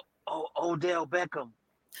 Odell Beckham.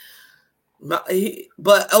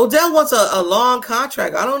 But Odell wants a long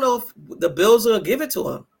contract. I don't know if the Bills will give it to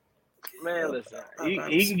him. Man, listen.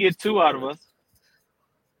 He can get 2 out of us.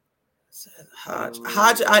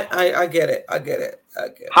 Hodge, I get it.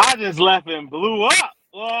 Hodges left and blew up.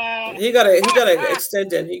 What? He got an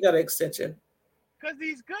extension. He got an extension. Because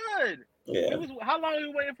he's good. Yeah. How long are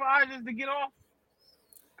you waiting for Hodges to get off?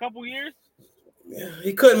 A couple years? Yeah,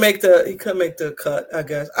 he couldn't make the cut, I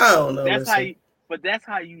guess. I don't know. That's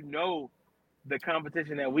how you know the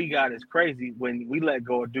competition that we got is crazy when we let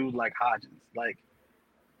go of dudes like Hodges. Like,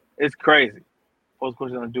 it's crazy. Post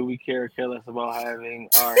question on do we care less about having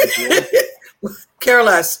our Jills? Care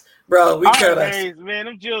less, bro. We care less. Days, man,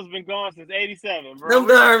 them Jills been gone since '87, bro. Them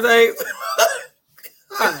darn things.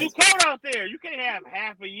 It's too cold out there. You can't have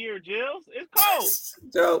half a year Jills. It's cold.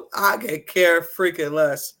 Joe, I can care freaking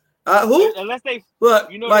less. Who? Unless they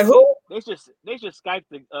look, like who? They should Skype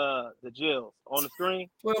the Jills on the screen.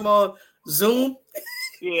 Put them on Zoom.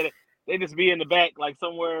 Yeah, they just be in the back, like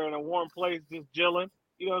somewhere in a warm place, just chilling.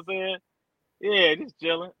 You know what I'm saying? Yeah, just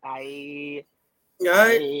chilling. Right?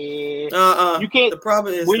 You can't. The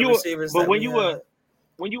problem is the receivers. But when you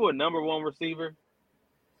a number 1 receiver,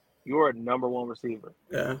 you're a number 1 receiver.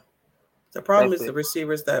 Yeah. The problem is the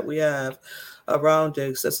receivers that we have around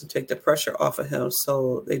Diggs doesn't take the pressure off of him,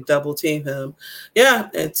 so they double team him. Yeah,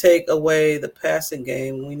 and take away the passing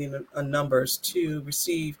game. We need a numbers to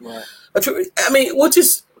receive. Right. I mean,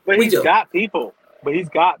 he's got people. But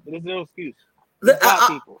there's no excuse. He's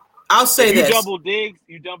got people. I'll say this. You double Diggs,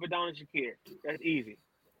 you dump it down to Shakir. That's easy.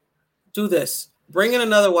 Do this. Bring in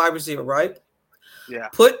another wide receiver, right? Yeah.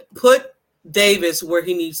 Put Davis where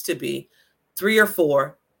he needs to be, 3 or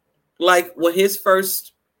 4. Like when his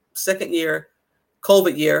second year,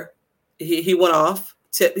 COVID year, he went off.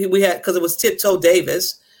 We had because it was Tiptoe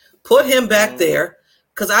Davis. Put him back there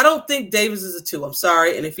because I don't think Davis is a 2. I'm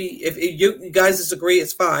sorry, and if you guys disagree,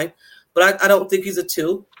 it's fine. But I don't think he's a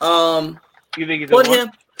 2. You think he's put a 1?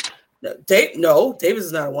 him? No, Davis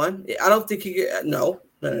is not a 1. I don't think he. No.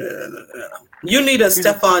 You need a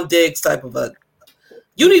Stephon Diggs type of a.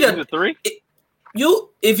 You need a 3.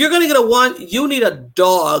 If you're gonna get a 1, you need a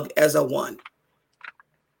dog as a 1.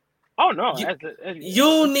 Oh no!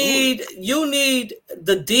 You need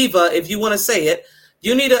the diva if you want to say it.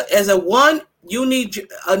 You need as a 1. You need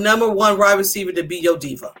a number 1 wide receiver to be your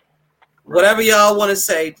diva. Right. Whatever y'all want to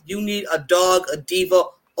say, you need a dog, a diva,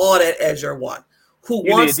 all that as your 1. Who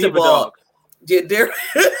wants the ball? Dog. Yeah, there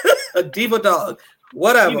a diva dog.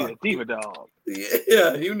 Whatever. You need a diva dog.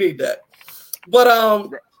 Yeah, you need that. But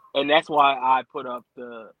and that's why I put up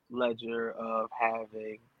the ledger of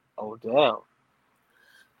having Odell.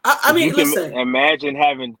 I mean, listen. Imagine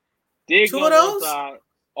having Diggs 2 on of those? one side,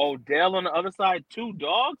 Odell on the other side, 2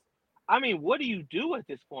 dogs. I mean, what do you do at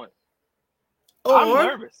this point? I'm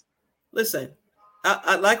nervous. Listen,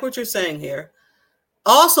 I like what you're saying here.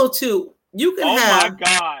 Also, too, you can have.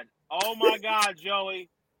 Oh my God, Joey,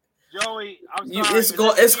 I'm sorry.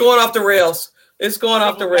 It's going off the rails. It's going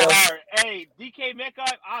off the rails. Hey, DK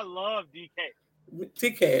Metcalf, I love DK.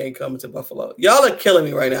 DK ain't coming to Buffalo. Y'all are killing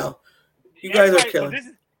me right now. You guys are killing.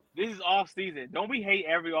 This is off season. Don't we hate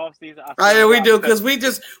every off season? Yeah, we do because we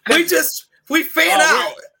fan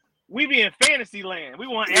out. We be in fantasy land. We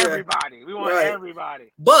want everybody. We want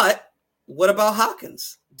everybody. But what about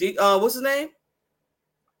Hopkins? What's his name?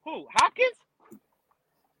 Who? Hopkins?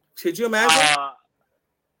 Could you imagine?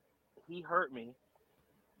 He hurt me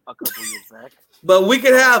a couple years back. But we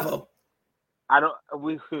could have him. I don't.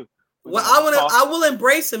 Well, I will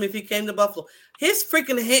embrace him if he came to Buffalo. His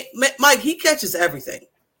freaking hand, Mike, he catches everything.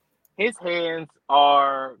 His hands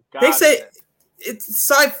are. They say it's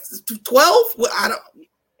size 12. Well, I don't.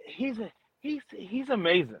 He's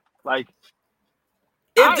amazing. Like,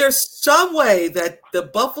 if there's some way that the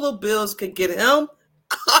Buffalo Bills can get him,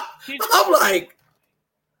 I'm like,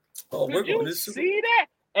 we're going to see that.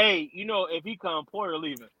 Hey, if he come Porter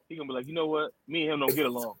leaving, he gonna be like, you know what? Me and him don't get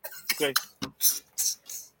along. Okay.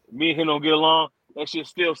 Me and him don't get along. That shit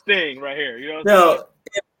still sting right here. You know what I'm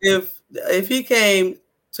saying? If he came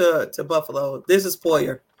to Buffalo, this is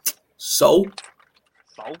Poyer. So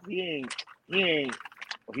he ain't.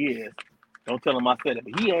 Well, he is. Don't tell him I said it,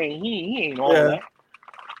 but he ain't all that.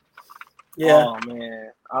 Yeah. Oh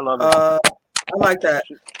man, I love it. I like that.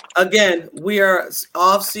 Again, we are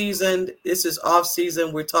off season. This is off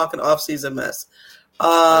season. We're talking off season mess. But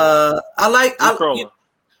I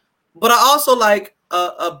also like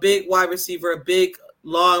a big wide receiver, a big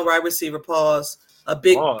long wide receiver. Pause. A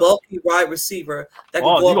big bulky wide receiver that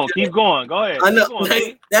can go. Keep going. Go ahead. I know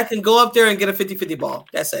that can go up there and get a 50-50 ball.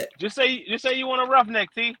 That's it. Just say you want a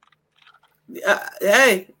roughneck, T.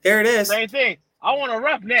 Hey, there it is. Same thing. I want a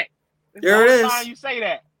roughneck. There it is. Time you say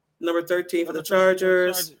that. Number 13 for the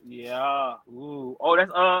Chargers. Yeah. Ooh. Oh,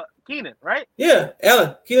 that's Keenan, right? Yeah,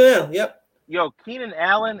 Keenan Allen. Yep. Yo, Keenan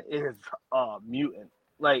Allen is a mutant.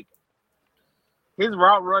 Like, his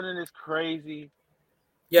route running is crazy.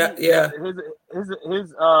 Yeah.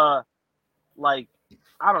 His like,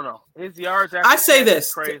 I don't know. His yards after I say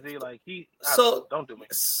this crazy. Like don't do me.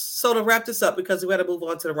 So to wrap this up, because we got to move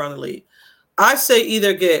on to the round of the league, I say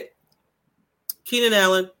either get Keenan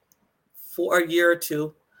Allen for a year or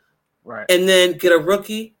 2. Right. And then get a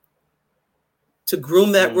rookie to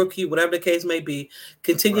groom that rookie, whatever the case may be.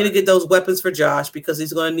 Continue to get those weapons for Josh because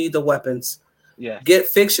he's going to need the weapons. Yeah.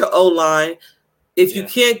 Fix your O-line. If you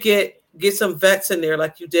can't get some vets in there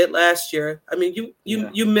like you did last year. I mean,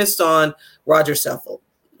 you missed on Roger Seffel,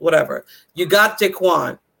 whatever. You got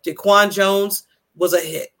Daquan. Daquan Jones was a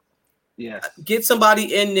hit. Yeah. Get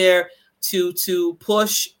somebody in there to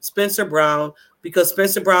push Spencer Brown, because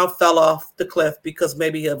Spencer Brown fell off the cliff because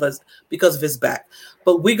of his back.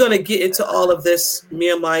 But we're going to get into all of this,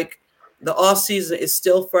 me and Mike. The offseason is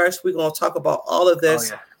still fresh. We're going to talk about all of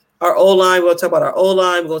this. Oh, yeah. Our O-line, we're going to talk about our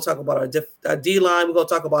O-line. We're going to talk about our D-line. We're going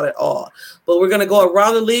to talk about it all. But we're going to go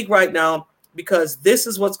around the league right now because this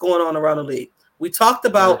is what's going on around the league. We talked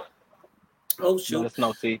about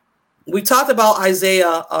we talked about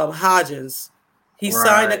Isaiah Hodgins. He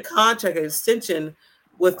signed a contract extension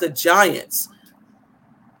with the Giants.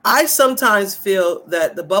 I sometimes feel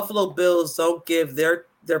that the Buffalo Bills don't give their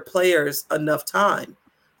players enough time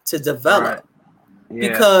to develop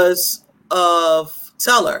because of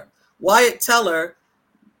Teller. Wyatt Teller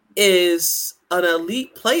is an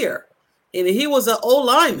elite player. and he was an O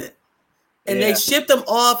lineman, and they shipped him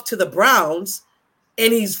off to the Browns,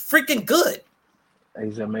 and he's freaking good.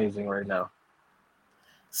 He's amazing right now.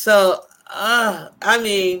 So, I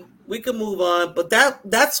mean, we can move on, but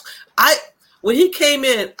that's when he came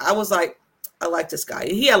in, I was like, I like this guy.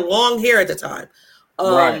 He had long hair at the time,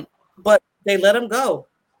 right? But they let him go.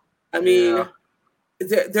 I mean,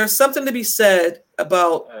 there's something to be said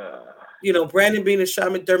about Brandon Beane and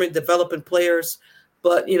Sean McDermott developing players,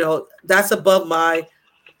 but that's above my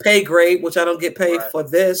pay grade, which I don't get paid for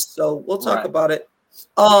this. So we'll talk about it.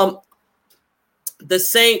 The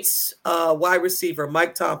Saints wide receiver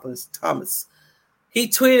Mike Thomas, he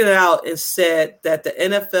tweeted out and said that the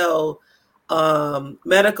NFL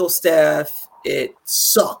medical staff, it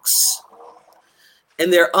sucks,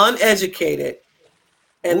 and they're uneducated,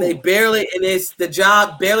 and the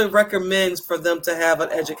job barely recommends for them to have an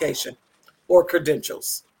education or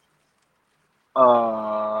credentials.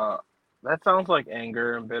 That sounds like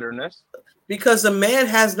anger and bitterness. Because the man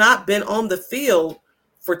has not been on the field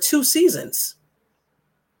for 2 seasons.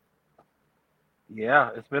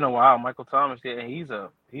 Yeah, it's been a while. Michael Thomas, yeah, he's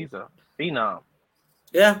a phenom.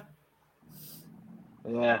 Yeah.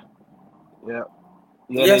 Yeah.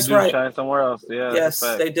 Yes, they do shine somewhere else. Yeah. Yes,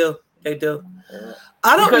 they do. They do. Yeah.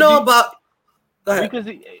 I don't know about. Go ahead.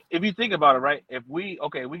 Because if you think about it, right? If we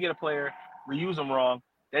get a player, we use them wrong.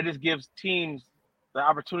 That just gives teams the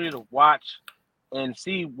opportunity to watch and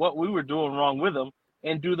see what we were doing wrong with them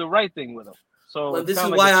and do the right thing with them. So this is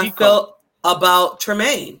why I felt about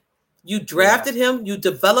Tremaine. You drafted him, you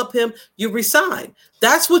develop him, you resign.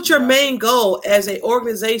 That's what your main goal as an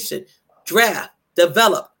organization: draft,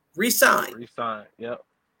 develop, resign. Resign. Yep.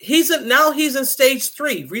 He's in stage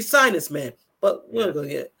 3. Resign this man. But we're gonna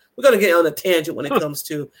get on a tangent when it comes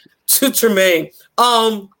to Tremaine.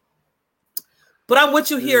 But I'm with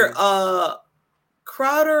you here.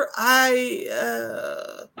 Crowder, I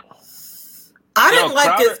didn't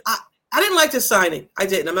like this. I didn't like this signing. I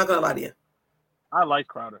didn't. I'm not gonna lie to you. I like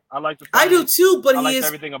Crowder. I like the signing. I do too, but I like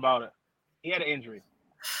everything about it. He had an injury.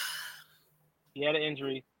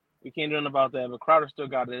 We can't do nothing about that, but Crowder still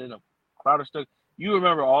got it in him. You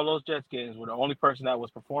remember all those Jets games where the only person that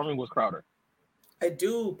was performing was Crowder. I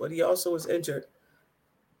do, but he also was injured.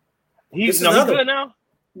 He's good now.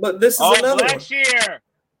 But this is another Blackshear.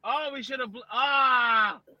 We should have.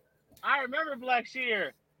 I remember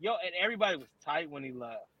Blackshear. Yo, and everybody was tight when he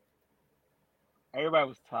left. Everybody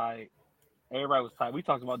was tight. We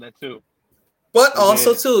talked about that too. But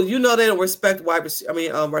also too, they don't respect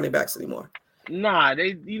running backs anymore. Nah,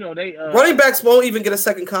 they running backs won't even get a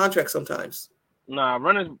second contract sometimes. Nah,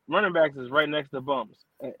 running backs is right next to bums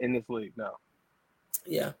in this league now.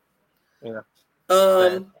 Yeah.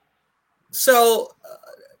 So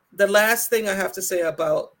the last thing I have to say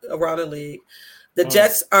about around the league, the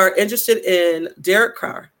Jets are interested in Derek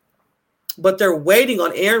Carr, but they're waiting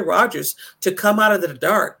on Aaron Rodgers to come out of the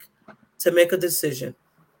dark to make a decision.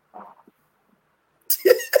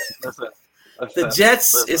 The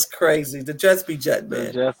Jets is crazy. The Jets be jetting, man.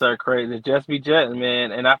 The Jets are crazy. The Jets be jetting,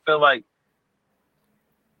 man. And I feel like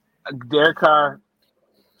Derek Carr,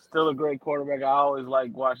 still a great quarterback. I always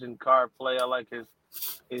like watching Carr play. I like his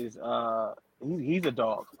he's a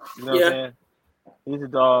dog. You know what I'm saying? He's a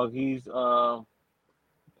dog. He's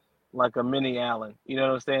like a mini Allen. You know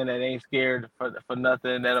what I'm saying? That ain't scared for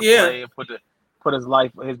nothing. That'll play and put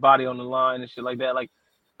his body on the line and shit like that. Like,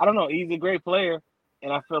 I don't know. He's a great player,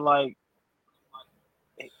 and I feel like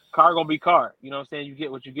Carr gonna be Carr. You know what I'm saying? You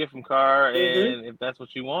get what you get from Carr, and if that's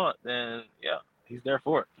what you want, then he's there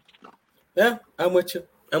for it. Yeah, I'm with you.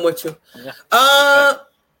 Yeah.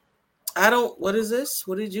 What is this?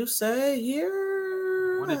 What did you say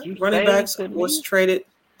here? What did you Running backs was traded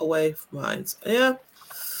away from Hines. Yeah.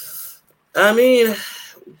 I mean,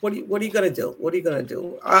 what are you gonna do?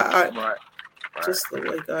 Right. Just the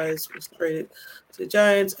way guys was traded to the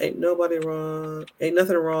Giants. Ain't nothing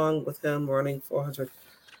wrong with him running 400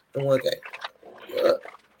 in one game.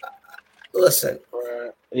 Listen.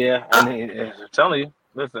 Yeah, I mean, I'm telling you.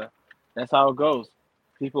 Listen, that's how it goes.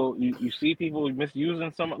 People, you see people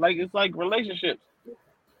misusing some, it's like relationships.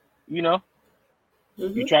 You know,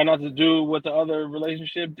 you try not to do what the other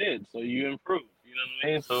relationship did, so you improve. You know what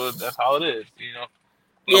I mean? So that's how it is. You know.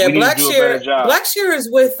 Yeah, Blackshear is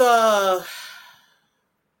with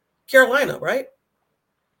Carolina, right?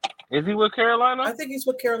 Is he with Carolina? I think he's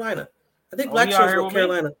with Carolina. I think Blackshear is with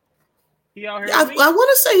Carolina. He out here. Yeah, I want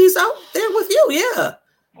to say he's out there with you. Yeah.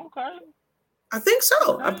 Okay. I think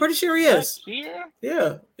so. Okay. I'm pretty sure he is. Blackshear?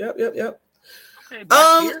 Yeah. Yep. Okay,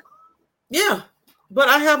 Blackshear? Yeah, but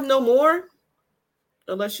I have no more.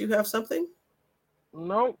 Unless you have something.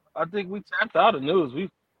 No, I think we tapped out of news.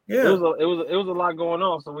 it was a lot going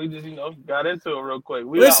on. So we just got into it real quick.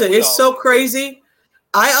 It's so crazy.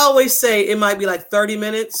 I always say it might be like 30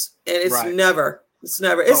 minutes, and it's never. It's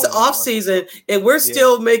never. It's the off season, and we're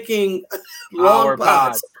still making long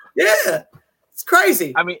pods. Yeah, it's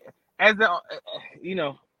crazy. I mean, as the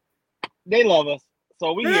they love us,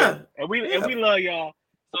 so we here, and we love y'all.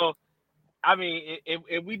 So, I mean,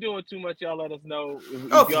 if we doing too much, y'all let us know.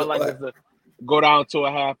 If y'all like us to go down to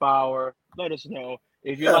a half hour, let us know.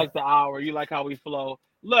 If you like the hour, you like how we flow,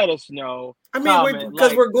 let us know. I mean,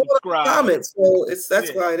 because we're going to comments, so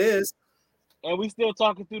that's why it is. And we still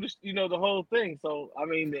talking through the whole thing. So I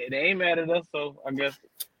mean, they ain't mad at us. So I guess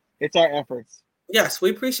it's our efforts. Yes,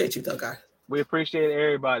 we appreciate you, though, guy. We appreciate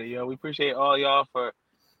everybody, yo. We appreciate all y'all for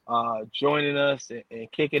joining us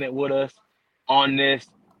and kicking it with us on this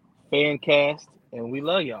fan cast, and we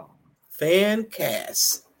love y'all.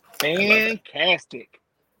 Fantastic. All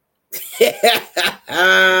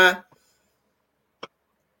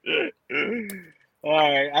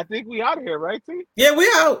right, I think we out of here, right, T? Yeah,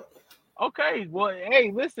 we out. Okay, well,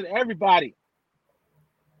 hey, listen, everybody.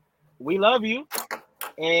 We love you.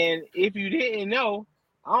 And if you didn't know,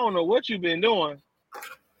 I don't know what you've been doing,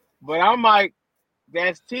 but I'm Mike.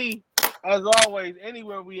 That's T. As always,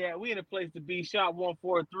 anywhere we at, we in a place to be, Shop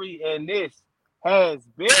 143, and this has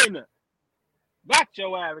been Not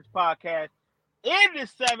Your Average Podcast in the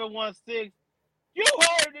 716. You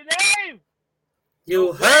heard the name.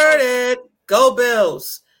 You heard it. Go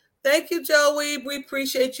Bills. Thank you, Joey. We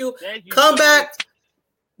appreciate you. Come back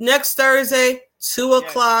next Thursday, 2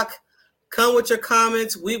 o'clock. Come with your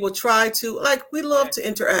comments. We will try to, we love to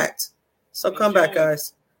interact. So come back,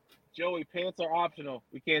 guys. Joey, pants are optional.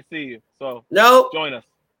 We can't see you. So join us.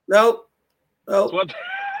 Nope.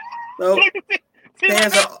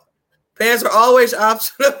 Pants are always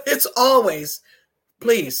optional. It's always.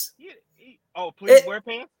 Please. Please wear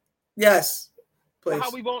pants? Yes. Please.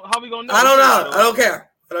 Well, how we gonna know? I don't know. I don't care.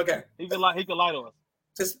 He can lie to us.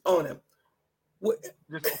 Just own him.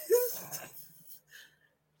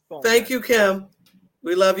 Thank you, Kim.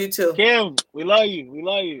 We love you too. Kim, we love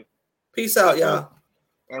you. Peace out, y'all.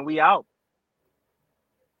 And we out.